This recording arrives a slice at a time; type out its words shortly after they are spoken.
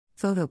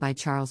Photo by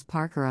Charles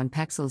Parker on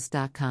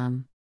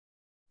Pexels.com.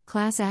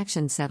 Class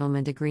Action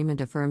Settlement Agreement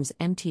affirms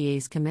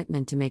MTA's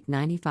commitment to make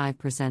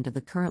 95% of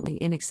the currently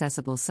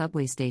inaccessible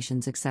subway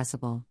stations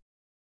accessible.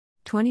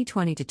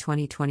 2020 to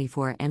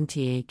 2024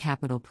 MTA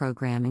Capital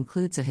Program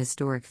includes a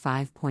historic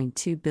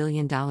 $5.2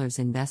 billion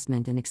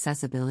investment in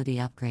accessibility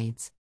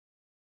upgrades.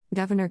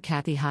 Governor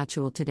Kathy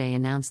Hochul today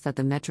announced that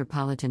the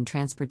Metropolitan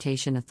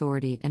Transportation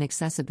Authority and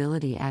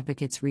accessibility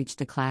advocates reached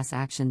a class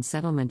action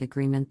settlement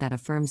agreement that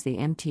affirms the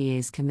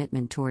MTA's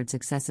commitment towards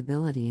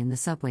accessibility in the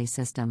subway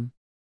system.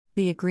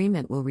 The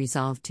agreement will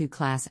resolve two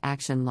class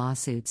action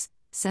lawsuits,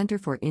 Center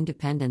for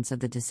Independence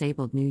of the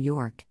Disabled New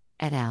York,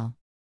 et al.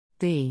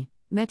 The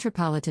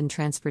Metropolitan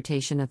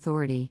Transportation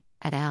Authority,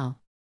 et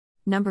al.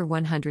 Number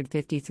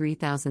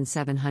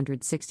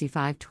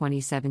 153765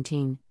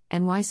 2017,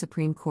 NY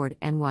Supreme Court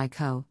NY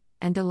Co.,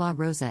 and De La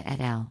Rosa et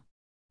al.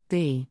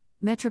 The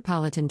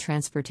Metropolitan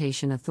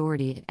Transportation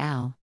Authority et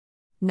al.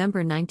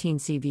 Number 19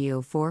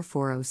 CVO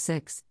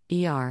 4406,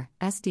 ER,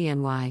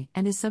 SDNY,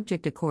 and is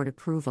subject to court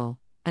approval,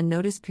 a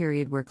notice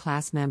period where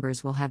class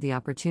members will have the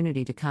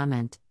opportunity to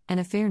comment,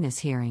 and a fairness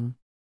hearing.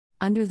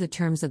 Under the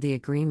terms of the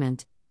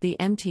agreement, the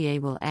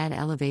MTA will add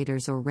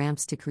elevators or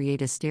ramps to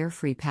create a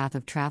stair-free path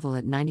of travel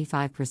at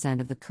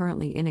 95% of the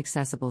currently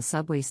inaccessible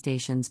subway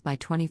stations by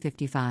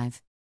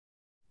 2055.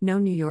 No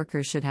New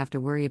Yorkers should have to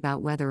worry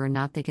about whether or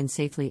not they can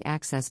safely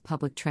access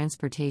public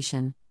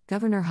transportation,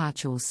 Governor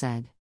Hochul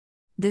said.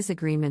 This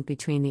agreement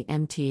between the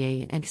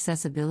MTA and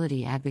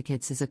accessibility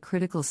advocates is a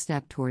critical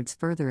step towards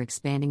further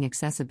expanding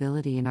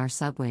accessibility in our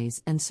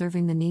subways and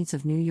serving the needs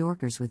of New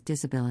Yorkers with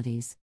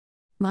disabilities.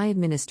 My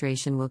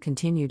administration will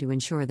continue to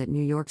ensure that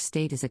New York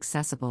State is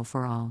accessible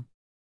for all.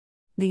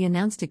 The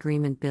announced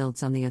agreement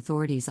builds on the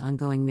authority's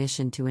ongoing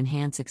mission to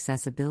enhance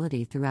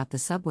accessibility throughout the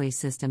subway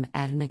system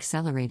at an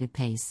accelerated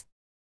pace.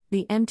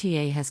 The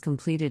MTA has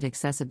completed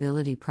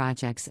accessibility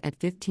projects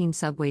at 15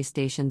 subway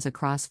stations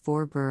across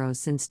 4 boroughs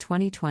since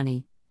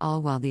 2020,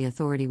 all while the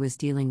authority was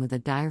dealing with a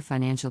dire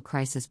financial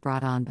crisis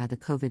brought on by the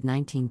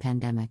COVID-19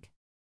 pandemic.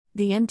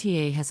 The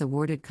MTA has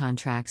awarded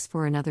contracts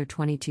for another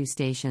 22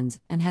 stations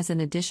and has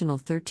an additional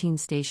 13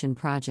 station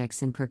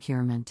projects in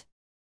procurement.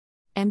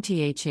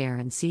 MTA Chair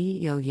and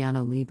CEO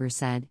Janno Lieber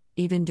said,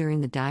 even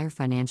during the dire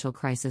financial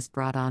crisis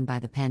brought on by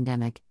the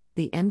pandemic,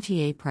 the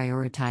MTA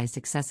prioritized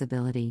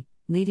accessibility,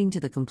 leading to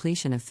the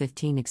completion of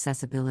 15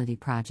 accessibility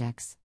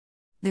projects.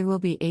 There will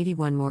be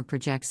 81 more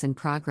projects in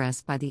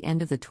progress by the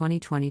end of the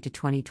 2020 to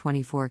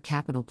 2024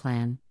 capital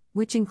plan,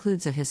 which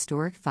includes a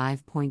historic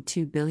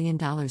 $5.2 billion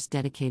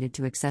dedicated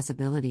to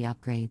accessibility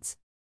upgrades.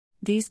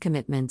 These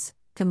commitments,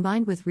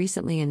 combined with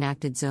recently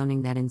enacted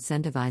zoning that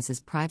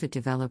incentivizes private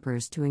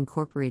developers to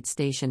incorporate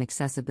station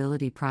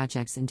accessibility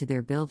projects into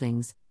their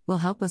buildings, will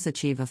help us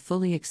achieve a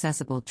fully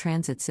accessible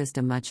transit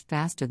system much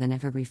faster than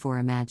ever before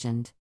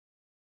imagined.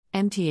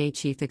 MTA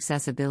Chief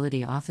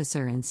Accessibility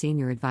Officer and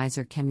Senior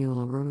Advisor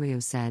Kemuel Arroyo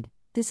said,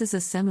 "This is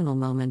a seminal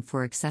moment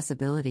for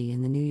accessibility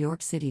in the New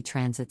York City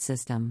transit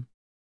system.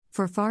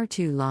 For far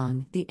too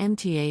long, the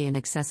MTA and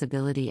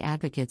accessibility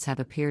advocates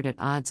have appeared at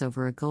odds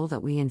over a goal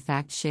that we in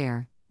fact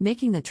share,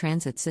 making the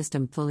transit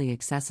system fully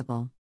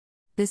accessible.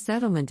 This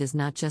settlement is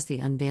not just the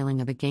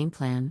unveiling of a game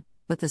plan,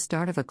 but the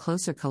start of a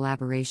closer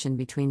collaboration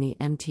between the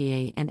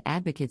MTA and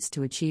advocates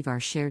to achieve our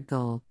shared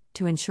goal,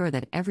 to ensure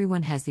that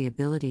everyone has the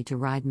ability to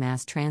ride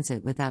mass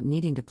transit without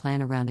needing to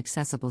plan around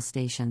accessible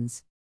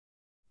stations."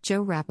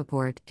 Joe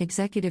Rappaport,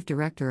 Executive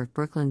Director of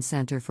Brooklyn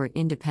Center for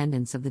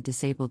Independence of the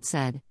Disabled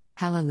said,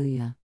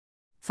 "Hallelujah.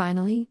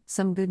 Finally,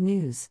 some good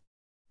news.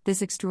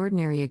 This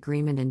extraordinary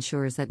agreement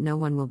ensures that no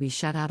one will be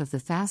shut out of the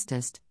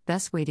fastest,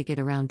 best way to get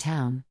around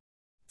town.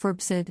 For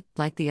BSID,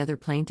 like the other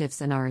plaintiffs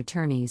and our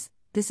attorneys,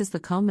 this is the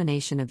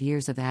culmination of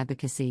years of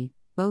advocacy,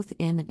 both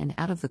in and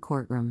out of the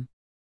courtroom.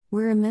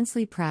 We're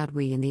immensely proud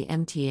we in the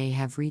MTA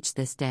have reached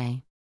this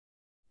day."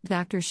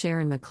 Dr.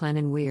 Sharon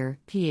McLennan Weir,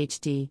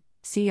 Ph.D.,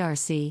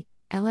 CRC,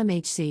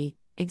 LMHC,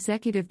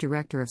 Executive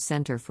Director of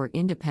Center for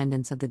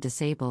Independence of the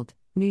Disabled,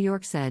 New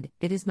York said,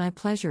 "It is my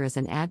pleasure as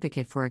an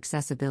advocate for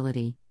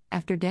accessibility,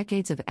 after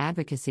decades of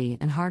advocacy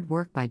and hard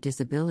work by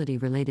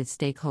disability-related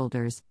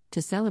stakeholders,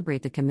 to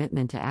celebrate the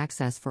commitment to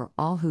access for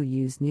all who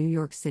use New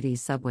York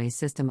City's subway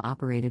system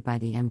operated by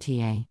the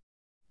MTA.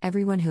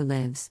 Everyone who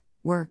lives,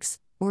 works,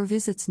 or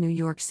visits New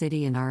York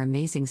City and our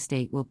amazing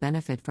state will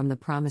benefit from the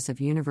promise of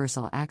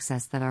universal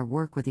access that our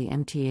work with the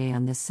MTA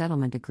on this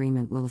settlement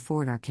agreement will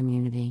afford our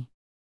community."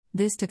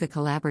 This took a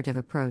collaborative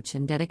approach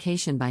and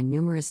dedication by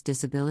numerous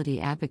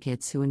disability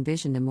advocates who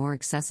envisioned a more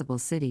accessible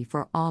city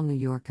for all New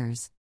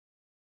Yorkers.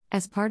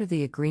 As part of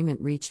the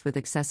agreement reached with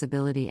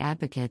accessibility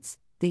advocates,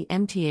 the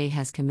MTA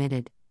has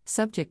committed,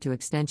 subject to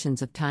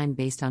extensions of time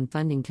based on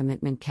funding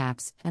commitment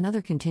caps and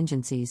other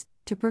contingencies,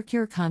 to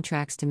procure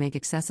contracts to make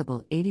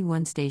accessible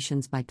 81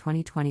 stations by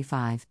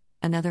 2025,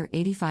 another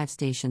 85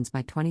 stations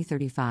by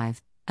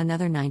 2035,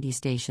 another 90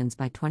 stations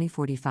by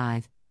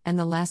 2045, and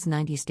the last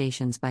 90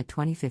 stations by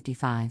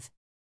 2055.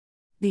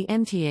 The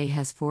MTA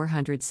has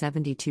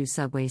 472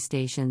 subway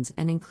stations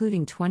and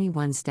including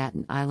 21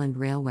 Staten Island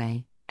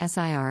Railway,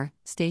 SIR,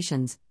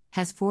 stations,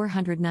 has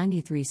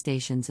 493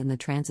 stations in the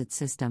transit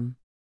system.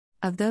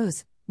 Of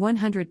those,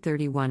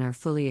 131 are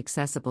fully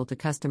accessible to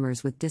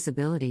customers with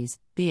disabilities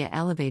via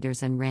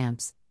elevators and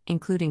ramps,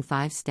 including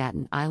 5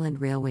 Staten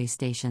Island Railway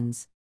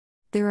stations.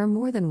 There are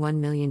more than 1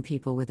 million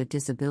people with a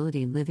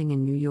disability living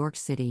in New York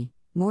City,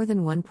 more than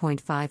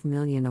 1.5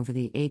 million over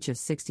the age of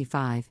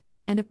 65,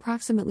 and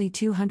approximately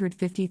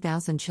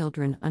 250,000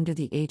 children under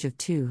the age of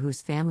 2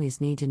 whose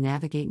families need to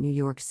navigate New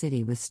York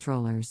City with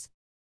strollers.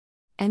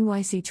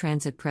 NYC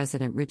Transit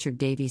President Richard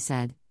Davey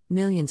said,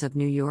 "Millions of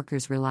New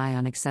Yorkers rely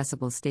on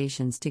accessible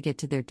stations to get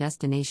to their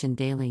destination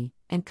daily,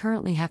 and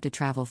currently have to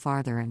travel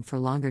farther and for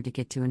longer to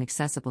get to an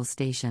accessible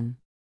station.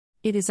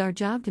 It is our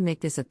job to make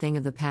this a thing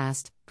of the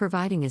past,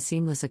 providing as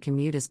seamless a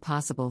commute as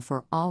possible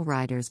for all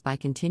riders by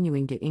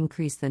continuing to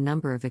increase the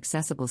number of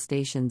accessible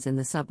stations in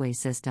the subway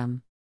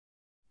system."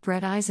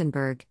 Brett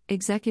Eisenberg,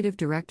 Executive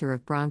Director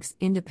of Bronx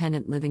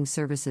Independent Living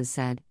Services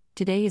said,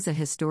 "Today is a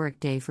historic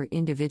day for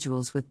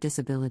individuals with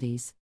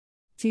disabilities.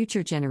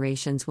 Future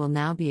generations will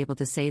now be able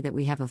to say that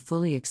we have a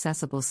fully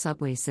accessible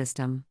subway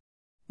system.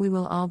 We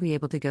will all be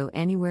able to go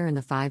anywhere in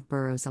the 5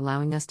 boroughs,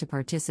 allowing us to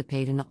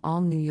participate in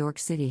all New York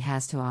City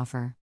has to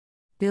offer."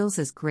 Bills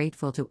is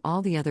grateful to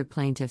all the other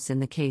plaintiffs in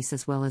the case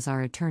as well as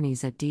our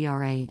attorneys at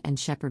DRA and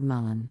Sheppard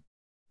Mullin.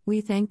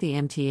 "We thank the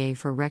MTA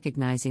for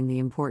recognizing the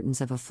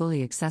importance of a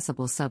fully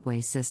accessible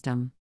subway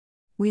system.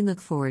 We look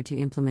forward to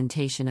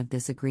implementation of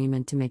this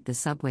agreement to make the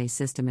subway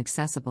system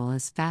accessible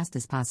as fast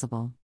as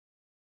possible."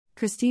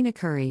 Christina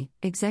Curry,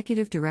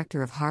 Executive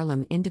Director of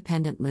Harlem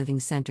Independent Living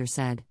Center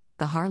said,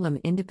 "The Harlem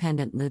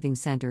Independent Living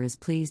Center is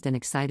pleased and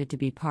excited to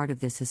be part of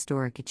this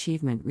historic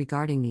achievement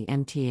regarding the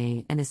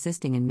MTA and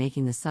assisting in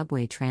making the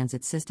subway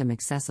transit system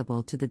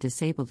accessible to the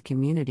disabled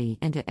community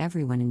and to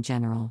everyone in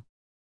general."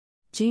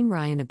 Jean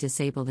Ryan of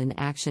Disabled in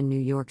Action New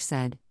York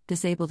said,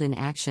 "Disabled in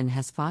Action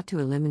has fought to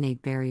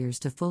eliminate barriers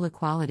to full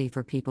equality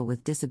for people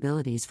with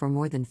disabilities for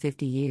more than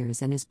 50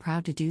 years and is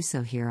proud to do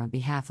so here on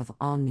behalf of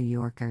all New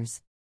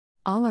Yorkers.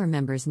 All our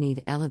members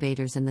need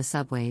elevators in the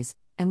subways,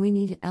 and we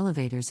need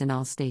elevators in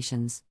all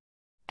stations.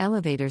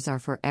 Elevators are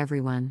for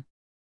everyone."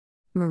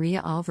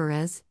 Maria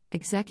Alvarez,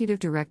 Executive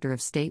Director of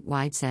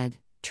Statewide said,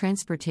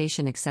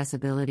 "Transportation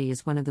accessibility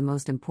is one of the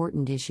most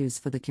important issues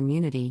for the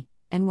community,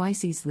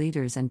 NYC's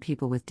leaders and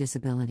people with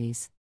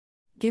disabilities.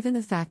 Given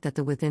the fact that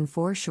within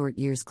 4 short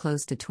years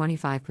close to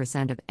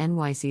 25% of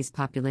NYC's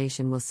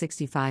population will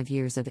 65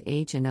 years of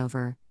age and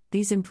over,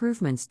 these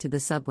improvements to the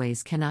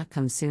subways cannot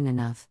come soon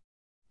enough.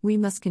 We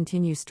must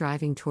continue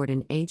striving toward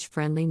an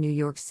age-friendly New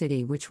York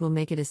City which will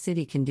make it a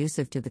city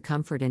conducive to the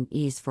comfort and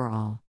ease for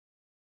all."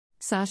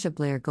 Sasha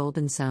Blair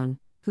Goldensohn,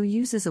 who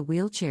uses a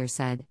wheelchair,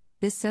 said,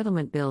 "This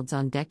settlement builds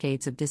on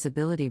decades of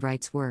disability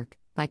rights work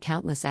by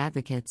countless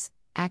advocates,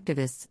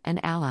 activists,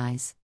 and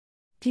allies.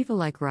 People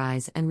like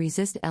Rise and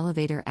Resist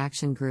Elevator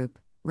Action Group,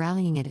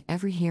 rallying at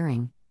every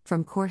hearing,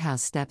 from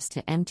courthouse steps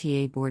to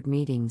MTA board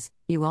meetings,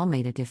 you all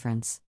made a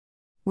difference.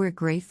 We're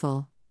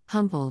grateful,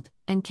 humbled,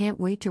 and can't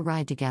wait to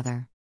ride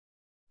together."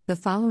 The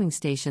following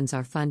stations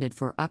are funded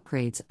for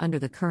upgrades under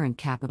the current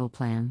capital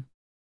plan: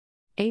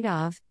 8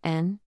 Ave,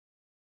 N.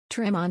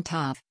 Tremont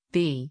Ave,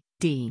 B,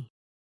 D.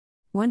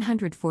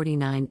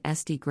 149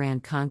 St.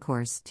 Grand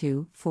Concourse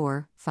 2,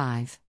 4,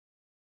 5.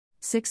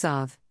 6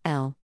 Ave,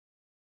 L.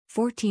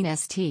 14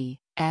 St.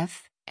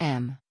 F,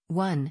 M,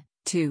 1,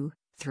 2,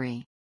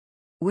 3.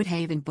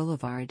 Woodhaven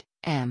Boulevard,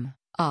 M,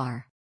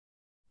 R.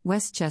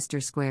 Westchester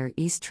Square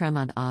East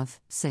Tremont Ave,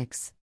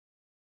 6.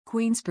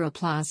 Queensboro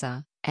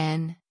Plaza,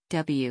 N,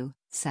 W,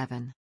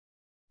 7.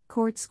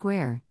 Court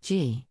Square,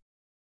 G.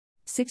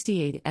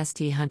 68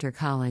 St. Hunter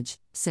College,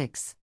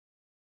 6.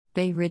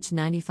 Bay Ridge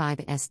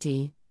 95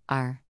 St.,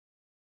 R.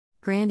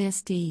 Grand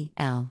St.,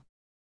 L.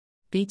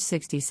 Beach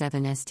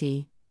 67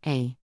 St.,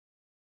 A.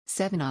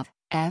 7 Ave,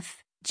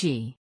 F,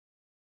 G.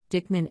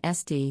 Dickman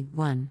St.,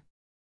 1.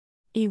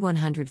 E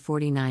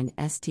 149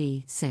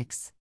 St.,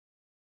 6.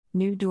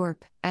 New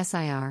Dorp,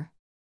 SIR.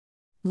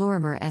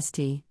 Lorimer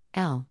St.,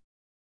 L.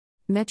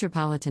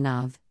 Metropolitan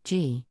Ave,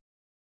 G.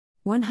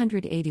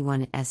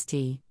 181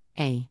 St.,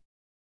 A.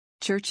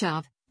 Church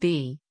Ave,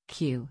 B,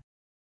 Q.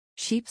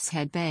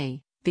 Sheepshead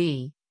Bay,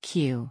 B,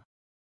 Q.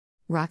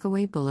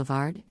 Rockaway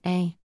Boulevard,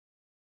 A.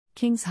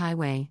 Kings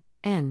Highway,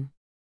 N.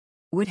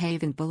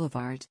 Woodhaven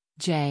Boulevard,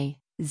 J,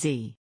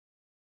 Z.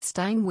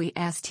 Steinway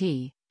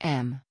St.,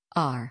 M,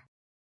 R.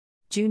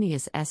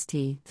 Junius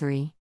St.,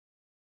 3.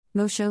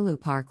 Mosholu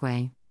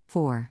Parkway,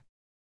 4.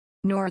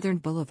 Northern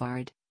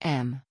Boulevard,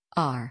 M,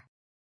 R.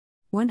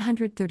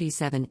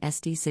 137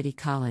 St. City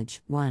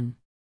College, 1.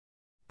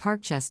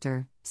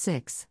 Parkchester,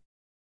 6.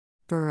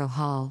 Borough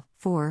Hall,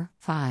 4,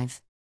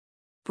 5.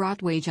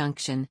 Broadway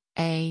Junction,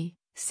 A,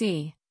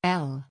 C,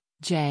 L,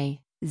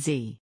 J,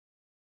 Z.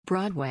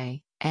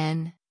 Broadway,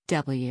 N,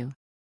 W.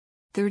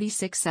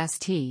 36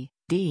 St.,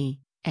 D,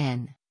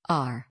 N,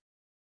 R.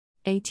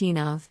 18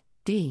 Ave,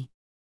 D.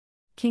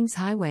 Kings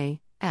Highway,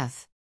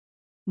 F.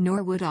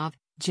 Norwood Ave,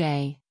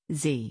 J,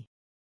 Z.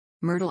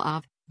 Myrtle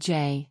Ave,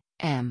 J,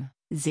 M,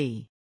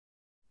 Z.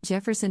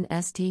 Jefferson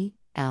St.,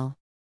 L.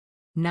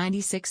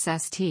 96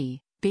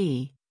 St.,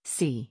 B,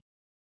 C.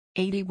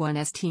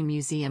 81 St.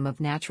 Museum of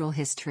Natural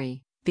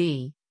History,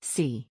 B,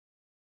 C.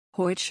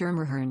 Hoyt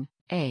Schermerhorn,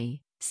 A,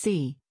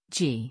 C,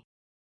 G.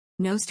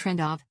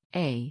 Nostrendov,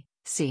 A,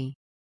 C.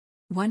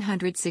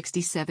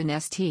 167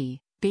 St,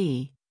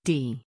 B,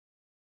 D.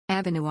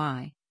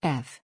 Avenue,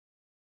 F.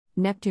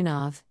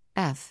 Neptunov,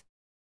 F.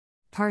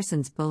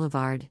 Parsons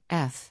Boulevard,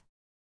 F.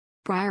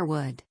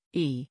 Briarwood,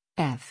 E,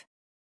 F.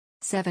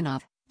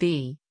 Sevenov,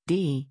 B,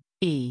 D,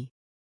 E.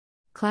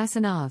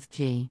 Klasanov,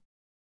 G.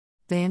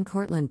 Van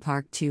Cortlandt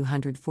Park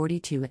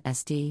 242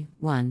 St,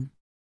 1.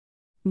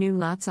 New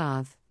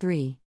Lotsov,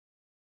 3.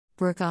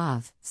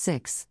 Brookov,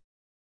 6.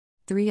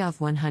 3 of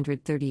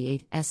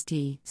 138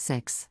 St,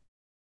 6.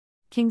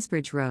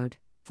 Kingsbridge Road,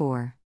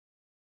 4.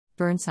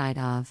 Burnside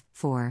of,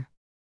 4.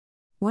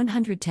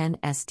 110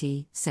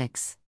 St,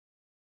 6.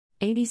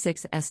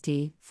 86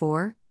 St,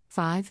 4,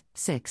 5,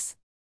 6.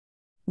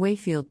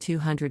 Wayfield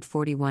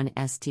 241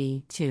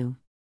 St, 2.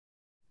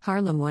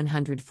 Harlem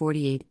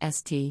 148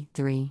 St,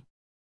 3.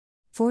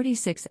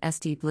 46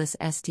 St. Bliss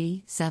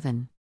St,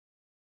 7.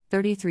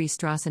 33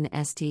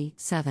 Strawson St,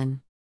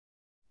 7.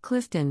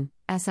 Clifton,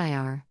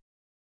 SIR.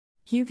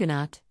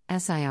 Huguenot,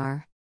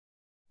 SIR.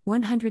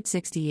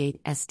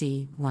 168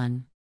 St,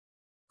 1.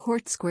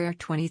 Hort Square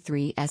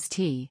 23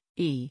 St,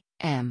 E,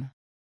 M.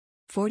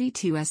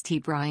 42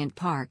 St. Bryant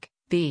Park,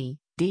 B,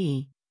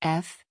 D,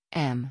 F,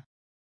 M.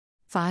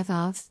 5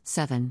 of,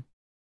 7.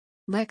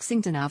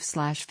 Lexington of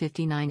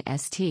 /59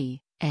 St,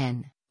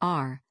 N,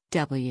 R,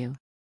 W.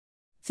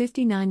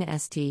 59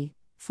 St,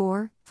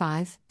 4,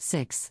 5,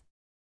 6.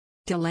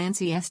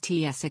 Delancey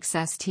St. Essex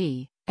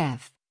St,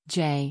 F,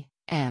 J,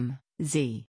 M, Z.